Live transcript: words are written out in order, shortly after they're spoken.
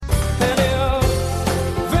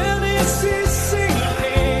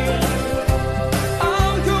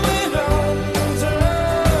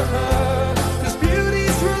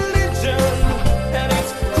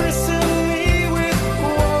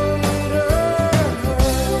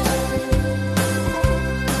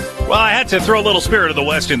To throw a little Spirit of the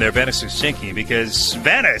West in there, Venice is sinking because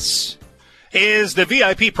Venice is the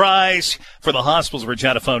VIP prize for the Hospitals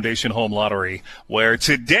Regina Foundation Home Lottery, where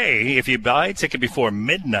today, if you buy a ticket before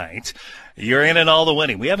midnight, you're in all the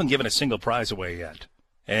winning. We haven't given a single prize away yet.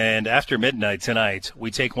 And after midnight tonight, we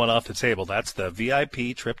take one off the table. That's the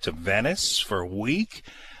VIP trip to Venice for a week.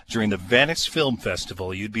 During the Venice Film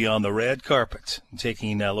Festival, you'd be on the red carpet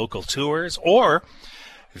taking local tours, or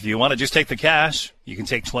if you want to just take the cash, you can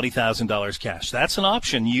take $20,000 cash. That's an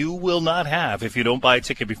option you will not have if you don't buy a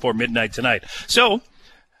ticket before midnight tonight. So,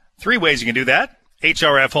 3 ways you can do that.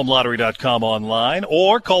 HRFHomeLottery.com online,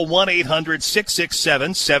 or call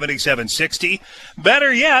 1-800-667-7760.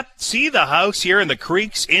 Better yet, see the house here in the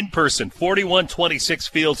Creeks in person, 4126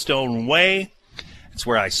 Fieldstone Way. It's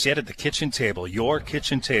where I sit at the kitchen table, your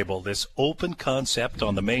kitchen table. This open concept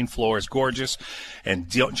on the main floor is gorgeous. And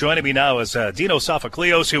joining me now is Dino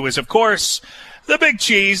Sofokleos, who is, of course, the big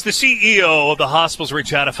cheese, the CEO of the Hospitals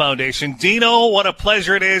Regina Foundation. Dino, what a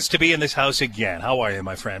pleasure it is to be in this house again. How are you,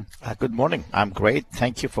 my friend? Good morning. I'm great.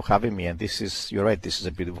 Thank you for having me. And you're right, this is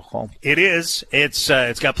a beautiful home. It is. It's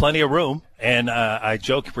got plenty of room. And I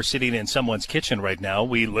joke we're sitting in someone's kitchen right now.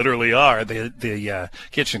 We literally are. The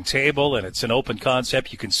kitchen table, and it's an open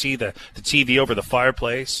concept. You can see the TV over the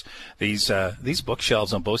fireplace. These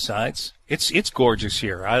bookshelves on both sides. It's gorgeous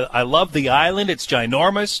here. I love the island. It's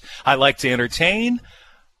ginormous. I like to entertain.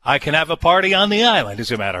 I can have a party on the island, as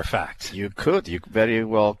a matter of fact. You could. You very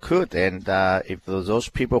well could. And if those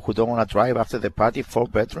people who don't want to drive after the party, 4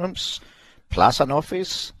 bedrooms, plus an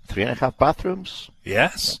office, 3.5 bathrooms.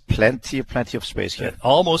 Yes. Plenty of space here.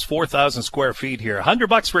 Almost 4,000 square feet here.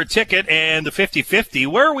 $100 for a ticket and the 50-50.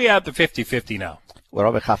 Where are we at the 50-50 now? We're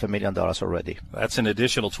over $500,000 already. That's an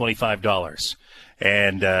additional $25.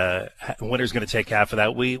 And winner's going to take half of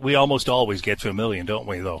that. We almost always get to $1 million, don't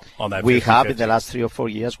we, though, on that 50-50? We have in the last 3 or 4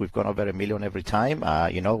 years. We've gone over $1 million every time.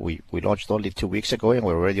 We launched only 2 weeks ago, and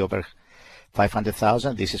we're already over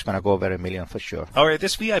 500,000. This is going to go over $1 million for sure. All right,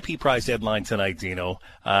 this VIP prize deadline tonight, Dino,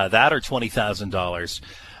 that or $20,000.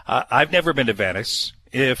 I've never been to Venice.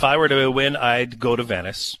 If I were to win, I'd go to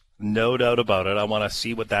Venice. No doubt about it. I want to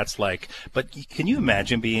see what that's like. But can you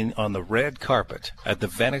imagine being on the red carpet at the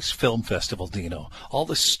Venice Film Festival, Dino? All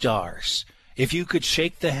the stars. If you could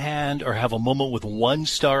shake the hand or have a moment with one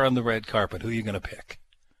star on the red carpet, who are you going to pick?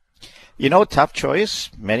 Tough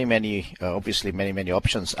choice. Many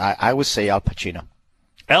options. I would say Al Pacino.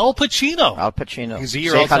 Al Pacino. Al Pacino. Is he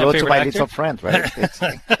your Say all-time hello favorite to my actor? little friend, right?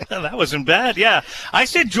 That wasn't bad, yeah. I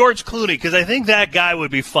said George Clooney because I think that guy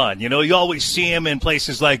would be fun. You always see him in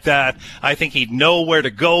places like that. I think he'd know where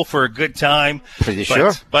to go for a good time. Pretty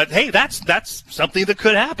sure. But hey, that's something that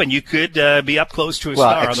could happen. You could be up close to a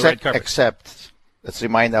star on the red carpet. Except, let's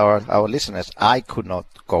remind our listeners, I could not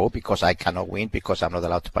go because I cannot win because I'm not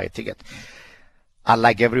allowed to buy a ticket.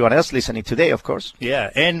 Unlike everyone else listening today, of course.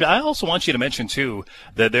 Yeah, and I also want you to mention, too,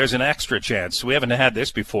 that there's an extra chance. We haven't had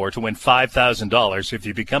this before, to win $5,000 if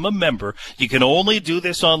you become a member. You can only do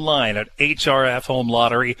this online at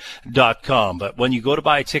HRFHomeLottery.com. But when you go to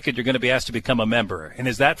buy a ticket, you're going to be asked to become a member. And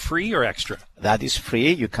is that free or extra? That is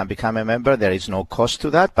free. You can become a member. There is no cost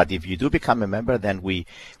to that. But if you do become a member, then we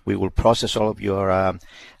will process all of your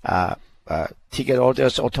ticket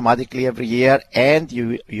orders automatically every year, and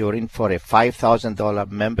you're in for a $5,000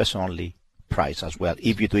 members-only price as well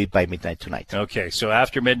if you do it by midnight tonight. Okay, so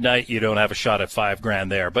after midnight, you don't have a shot at $5,000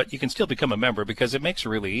 there, but you can still become a member because it makes it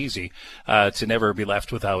really easy to never be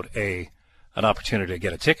left without an opportunity to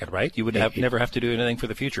get a ticket, right? You would never have to do anything for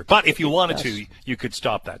the future. But if you wanted to, you could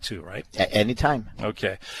stop that too, right? Anytime.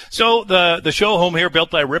 Okay. So the show home here, built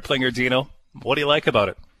by Ripplinger, Dino, what do you like about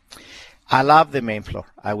it? I love the main floor.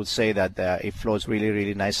 I would say that it flows really,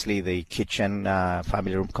 really nicely. The kitchen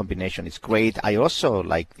family room combination is great. I also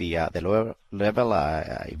like the lower level.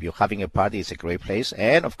 If you're having a party, it's a great place.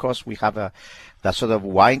 And of course, we have that sort of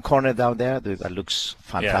wine corner down there that looks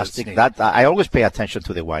fantastic. Yeah, I always pay attention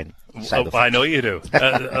to the wine side of I things. know you do.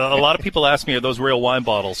 A lot of people ask me, are those real wine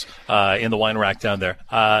bottles in the wine rack down there?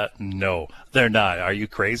 No, they're not. Are you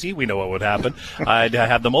crazy? We know what would happen. I'd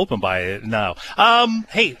have them open by now.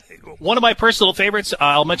 Hey, one of my personal favorites,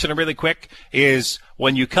 I'll mention it really quick, is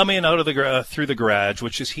when you come in out of the through the garage,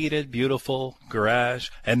 which is heated, beautiful garage,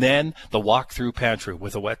 and then the walk-through pantry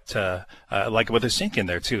with a wet, like with a sink in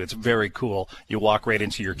there too. It's very cool. You walk right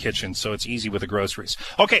into your kitchen, so it's easy with the groceries.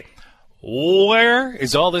 Okay, where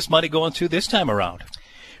is all this money going to this time around?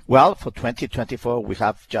 Well, for 2024, we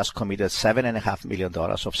have just committed $7.5 million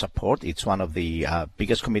of support. It's one of the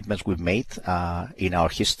biggest commitments we've made in our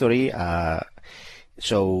history.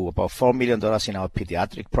 So about $4 million in our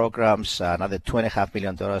pediatric programs, another $2.5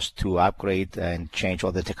 million to upgrade and change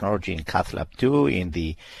all the technology in Cath Lab 2 in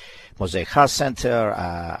the Mosaic Heart Center,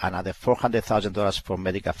 another $400,000 for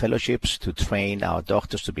medical fellowships to train our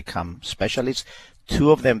doctors to become specialists.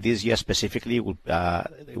 2 of them this year specifically would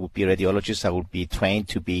be radiologists that would be trained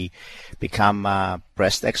to become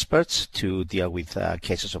breast experts to deal with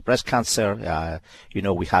cases of breast cancer.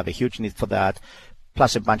 We have a huge need for that,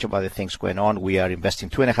 plus a bunch of other things going on. We are investing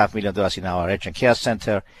 $2.5 million in our urgent care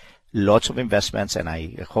center. Lots of investments, and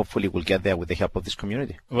I hopefully will get there with the help of this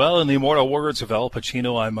community. Well, in the immortal words of Al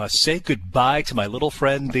Pacino, I must say goodbye to my little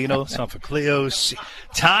friend Dino Sanfacleos.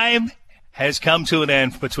 Time has come to an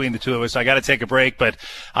end between the two of us. I got to take a break, but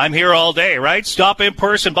I'm here all day, right? Stop in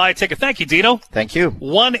person, buy a ticket. Thank you, Dino. Thank you.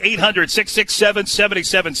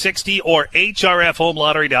 1-800-667-7760 or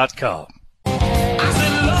hrfhomelottery.com.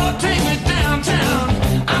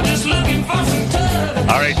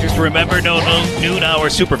 All right, just remember, no noon hour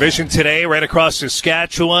supervision today right across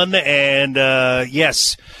Saskatchewan. And,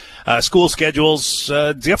 yes, school schedules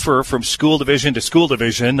differ from school division to school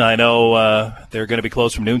division. I know they're going to be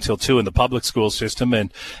closed from noon till 2 in the public school system.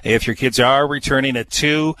 And if your kids are returning at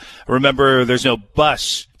 2, remember there's no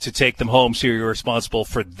bus to take them home, so you're responsible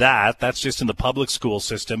for that. That's just in the public school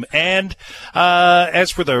system. And as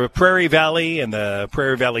for the Prairie Valley and the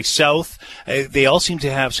Prairie Valley South, they all seem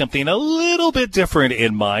to have something a little bit different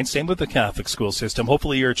in mind. Same with the Catholic school system.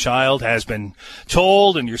 Hopefully your child has been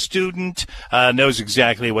told and your student knows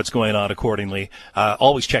exactly what's going on accordingly.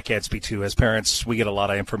 Always check Edsby, too. As parents, we get a lot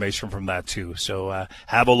of information from that, too. So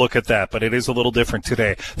have a look at that. But it is a little different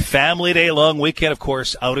today. Family Day, long weekend, of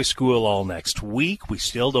course, out of school all next week. We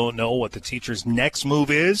still don't know what the teacher's next move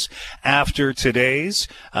is after today's.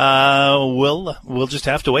 We'll just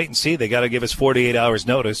have to wait and see. They got to give us 48 hours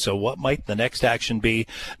notice. So what might the next action be?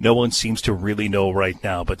 No one seems to really know right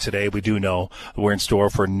now. But today we do know we're in store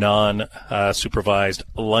for non-supervised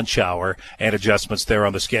lunch hour and adjustments there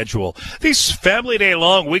on the schedule. This Family Day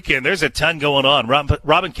long weekend, there's a ton going on.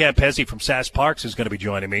 Robin Campesi from Sass Parks is going to be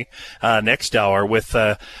joining me next hour with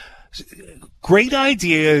great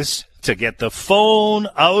ideas to get the phone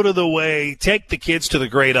out of the way, take the kids to the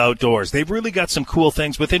great outdoors. They've really got some cool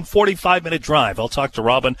things within 45-minute drive. I'll talk to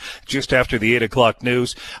Robin just after the 8 o'clock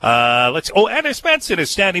news. Anders Benson is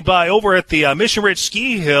standing by over at the Mission Ridge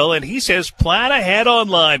Ski Hill, and he says plan ahead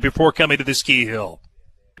online before coming to the ski hill.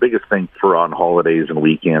 Biggest thing for on holidays and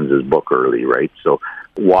weekends is book early, right? So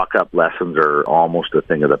walk-up lessons are almost a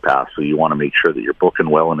thing of the past, so you want to make sure that you're booking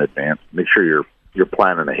well in advance. Make sure you're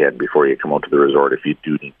planning ahead before you come out to the resort if you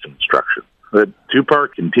do need some instruction. The Tube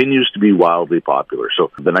Park continues to be wildly popular.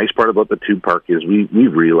 So the nice part about the Tube Park is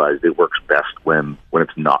we've realized it works best when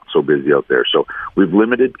it's not so busy out there. So we've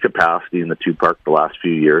limited capacity in the Tube Park the last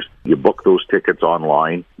few years. You book those tickets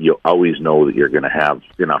online, you always know that you're going to have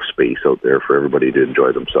enough space out there for everybody to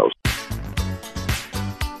enjoy themselves.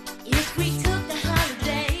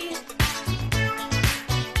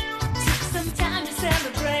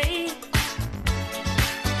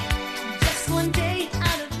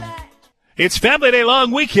 It's Family Day long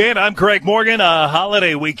weekend. I'm Craig Morgan. A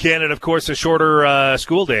holiday weekend and, of course, a shorter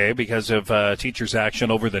school day because of teachers' action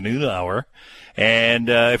over the noon hour. And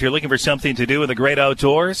if you're looking for something to do in the great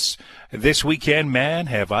outdoors this weekend, man,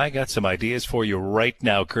 have I got some ideas for you right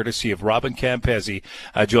now, courtesy of Robin Campesi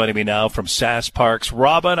joining me now from Sass Parks.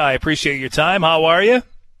 Robin, I appreciate your time. How are you?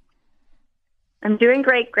 I'm doing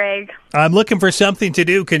great, Greg. I'm looking for something to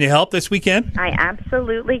do. Can you help this weekend? I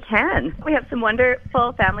absolutely can. We have some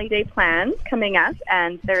wonderful Family Day plans coming up,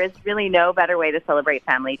 and there is really no better way to celebrate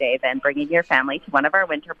Family Day than bringing your family to one of our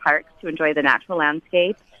winter parks to enjoy the natural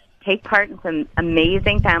landscape, take part in some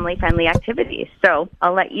amazing family-friendly activities. So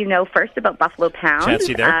I'll let you know first about Buffalo Pound.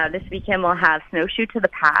 Fancy there. This weekend we'll have Snowshoe to the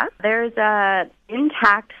Pass. There's a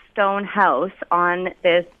intact stone house on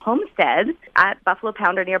this homestead at Buffalo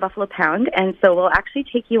Pound or near Buffalo Pound, and so we'll actually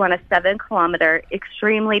take you on a 7-kilometer,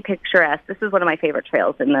 extremely picturesque, this is one of my favorite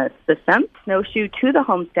trails in the system, snowshoe to the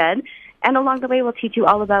homestead. And along the way, we'll teach you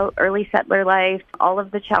all about early settler life, all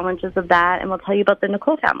of the challenges of that, and we'll tell you about the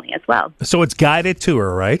Nicole family as well. So it's guided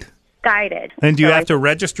tour, right? Guided. And do you have to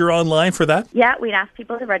register online for that? Yeah, we'd ask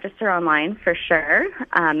people to register online for sure.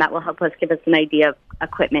 That will help us give us an idea of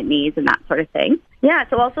equipment needs and that sort of thing. Yeah,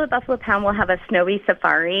 so also at Buffalo Pound, we'll have a snowy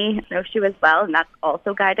safari snowshoe as well, and that's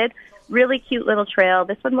also guided. Really cute little trail.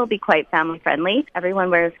 This one will be quite family-friendly.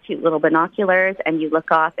 Everyone wears cute little binoculars, and you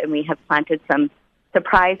look off, and we have planted some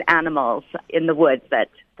surprise animals in the woods that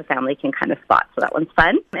the family can kind of spot. So that one's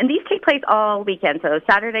fun. And these take place all weekend. So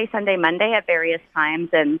Saturday, Sunday, Monday at various times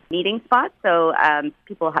and meeting spots. So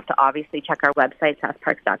people have to obviously check our website,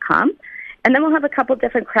 sassparks.com. And then we'll have a couple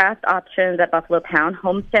different craft options at Buffalo Pound.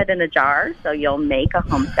 Homestead in a jar, so you'll make a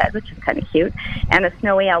homestead, which is kind of cute, and a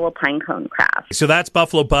snowy owl pine cone craft. So that's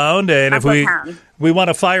Buffalo Pound, and Buffalo if Pound. we want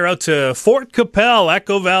to fire out to Fort Capel,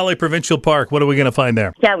 Echo Valley Provincial Park, what are we going to find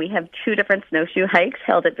there? Yeah, we have 2 different snowshoe hikes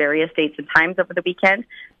held at various dates and times over the weekend.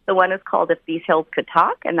 The one is called If These Hills Could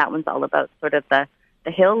Talk, and that one's all about sort of the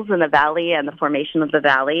hills and the valley and the formation of the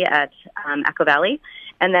valley at Echo Valley.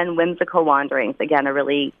 And then Whimsical Wanderings, again, a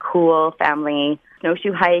really cool family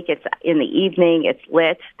snowshoe hike. It's in the evening, it's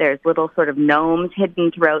lit. There's little sort of gnomes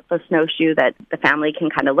hidden throughout the snowshoe that the family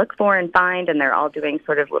can kind of look for and find, and they're all doing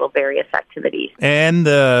sort of little various activities. And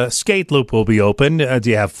the skate loop will be open. Do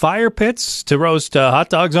you have fire pits to roast hot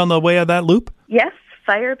dogs on the way of that loop? Yes,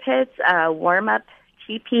 fire pits, warm-up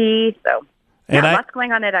teepee, so... And lots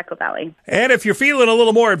going on at Echo Valley. And if you're feeling a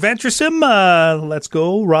little more adventuresome, let's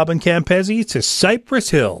go, Robin Campese, to Cypress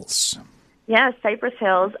Hills. Yeah, Cypress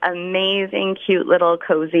Hills, amazing, cute little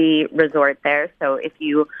cozy resort there. So if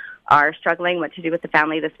you are struggling what to do with the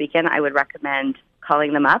family this weekend, I would recommend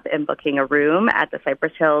calling them up and booking a room at the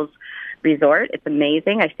Cypress Hills Resort. It's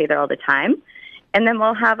amazing. I stay there all the time. And then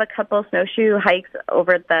we'll have a couple snowshoe hikes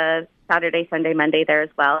over the Saturday, Sunday, Monday there as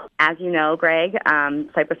well. As you know, Greg,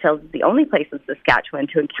 Cypress Hills is the only place in Saskatchewan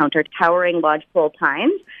to encounter towering lodgepole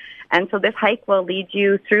pines. And so this hike will lead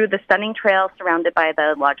you through the stunning trail surrounded by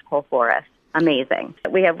the lodgepole forest. Amazing.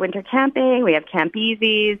 We have winter camping, we have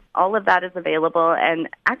camp-easies, all of that is available. And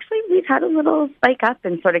actually, we've had a little spike up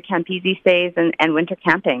in sort of camp-easy stays and winter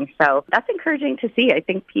camping. So that's encouraging to see. I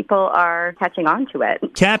think people are catching on to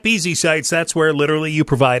it. Camp Easy sites, that's where literally you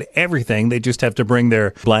provide everything. They just have to bring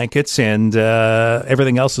their blankets and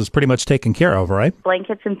everything else is pretty much taken care of, right?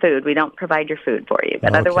 Blankets and food. We don't provide your food for you,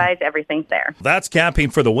 but otherwise everything's there. That's camping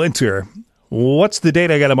for the winter. What's the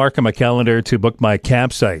date I got to mark on my calendar to book my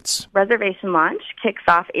campsites? Reservation launch kicks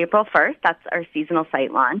off April 1st. That's our seasonal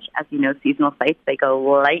site launch. As you know, seasonal sites, they go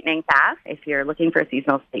lightning fast. If you're looking for a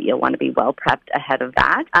seasonal site, you'll want to be well prepped ahead of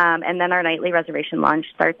that. And then our nightly reservation launch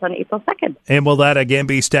starts on April 2nd. And will that again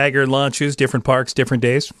be staggered launches, different parks, different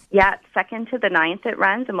days? Yeah, 2nd to the 9th it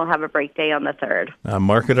runs, and we'll have a break day on the 3rd. I'm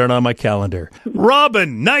marking it on my calendar.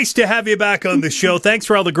 Robin, nice to have you back on the show. Thanks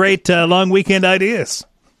for all the great long weekend ideas.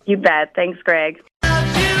 You bet. Thanks, Greg. Paul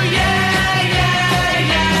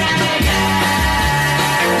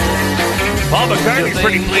McCartney's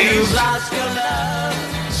pretty pleased.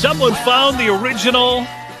 Someone found the original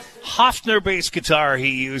Hofner bass guitar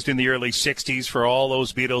he used in the early 60s for all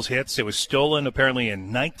those Beatles hits. It was stolen apparently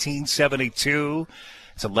in 1972.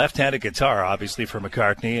 It's a left-handed guitar, obviously, for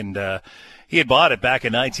McCartney, and he had bought it back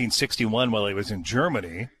in 1961 while he was in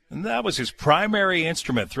Germany. And that was his primary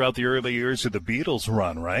instrument throughout the early years of the Beatles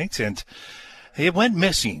run, right? And it went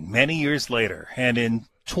missing many years later. And in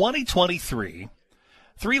 2023,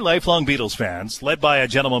 3 lifelong Beatles fans, led by a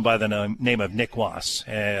gentleman by the name of Nick Wass,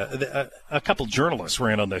 a couple journalists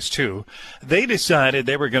were in on this too, they decided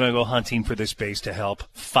they were going to go hunting for this bass to help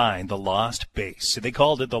find the lost bass. So they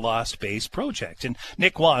called it the Lost Bass Project. And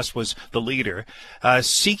Nick Wass was the leader,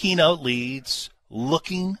 seeking out leads,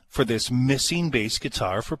 looking for this missing bass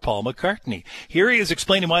guitar for Paul McCartney. Here he is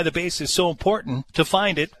explaining why the bass is so important to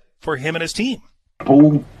find it for him and his team.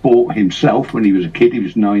 Paul bought himself when he was a kid. He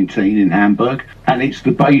was 19 in Hamburg. And it's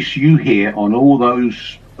the bass you hear on all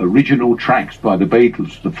those original tracks by the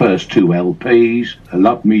Beatles, the first 2 LPs,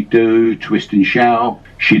 Love Me Do, Twist and Shout,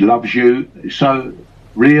 She Loves You. So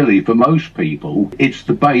really, for most people, it's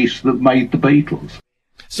the bass that made the Beatles.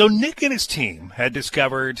 So Nick and his team had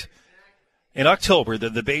discovered in October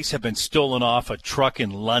that the bass had been stolen off a truck in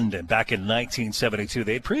London back in 1972.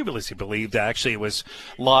 They had previously believed actually it was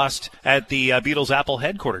lost at the Beatles Apple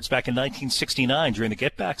headquarters back in 1969 during the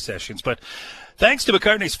Get Back sessions. But thanks to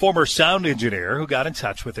McCartney's former sound engineer who got in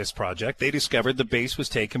touch with this project, they discovered the bass was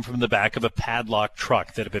taken from the back of a padlock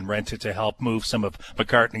truck that had been rented to help move some of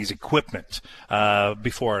McCartney's equipment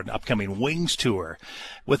before an upcoming Wings tour.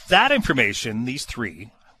 With that information, these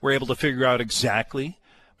 3 were able to figure out exactly,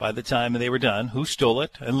 by the time they were done, who stole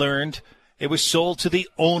it, and learned it was sold to the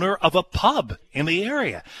owner of a pub in the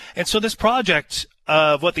area. And so this project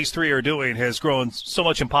of what these 3 are doing has grown so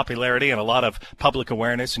much in popularity and a lot of public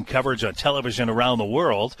awareness and coverage on television around the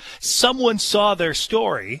world. Someone saw their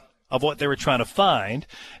story of what they were trying to find.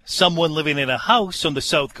 Someone living in a house on the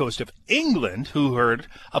south coast of England who heard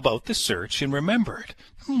about the search and remembered.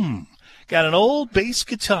 Got an old bass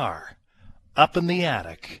guitar up in the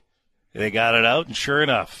attic. They got it out, and sure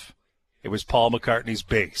enough, it was Paul McCartney's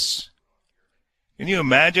bass. Can you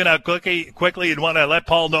imagine how quickly you'd want to let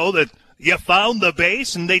Paul know that You found the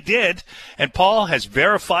base, and they did. And Paul has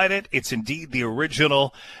verified it. It's indeed the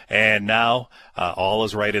original. And now all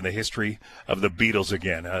is right in the history of the Beatles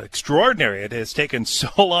again. Extraordinary. It has taken so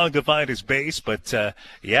long to find his base, but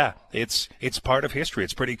yeah, it's part of history.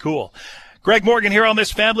 It's pretty cool. Greg Morgan here on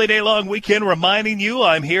this Family Day long weekend, reminding you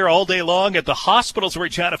I'm here all day long at the Hospitals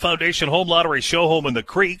Regina Foundation Home Lottery Show Home in the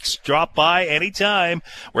Creeks. Drop by anytime.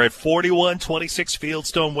 We're at 4126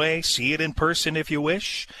 Fieldstone Way. See it in person if you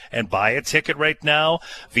wish, and buy a ticket right now.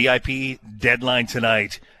 VIP deadline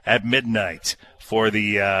tonight at midnight for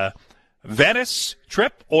the Venice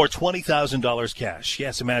trip or $20,000 cash.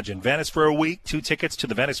 Yes, imagine Venice for a week, 2 tickets to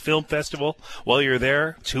the Venice Film Festival while you're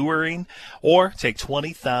there touring, or take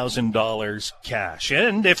 $20,000 cash.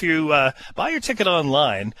 And if you buy your ticket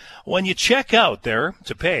online, when you check out there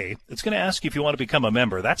to pay, it's going to ask you if you want to become a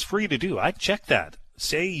member. That's free to do. I checked that.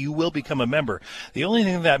 Say you will become a member. The only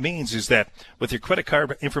thing that means is that with your credit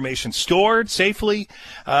card information stored safely,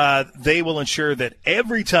 they will ensure that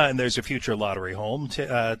every time there's a future lottery home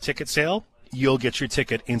ticket sale, you'll get your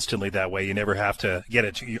ticket instantly that way. You never have to get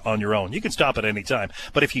it on your own. You can stop at any time.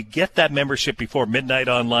 But if you get that membership before midnight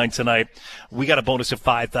online tonight, we got a bonus of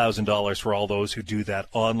 $5,000 for all those who do that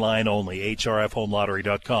online only,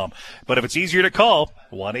 hrfhomelottery.com. But if it's easier to call,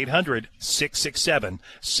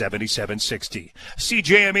 1-800-667-7760.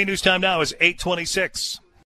 CJME News Time now is 8:26.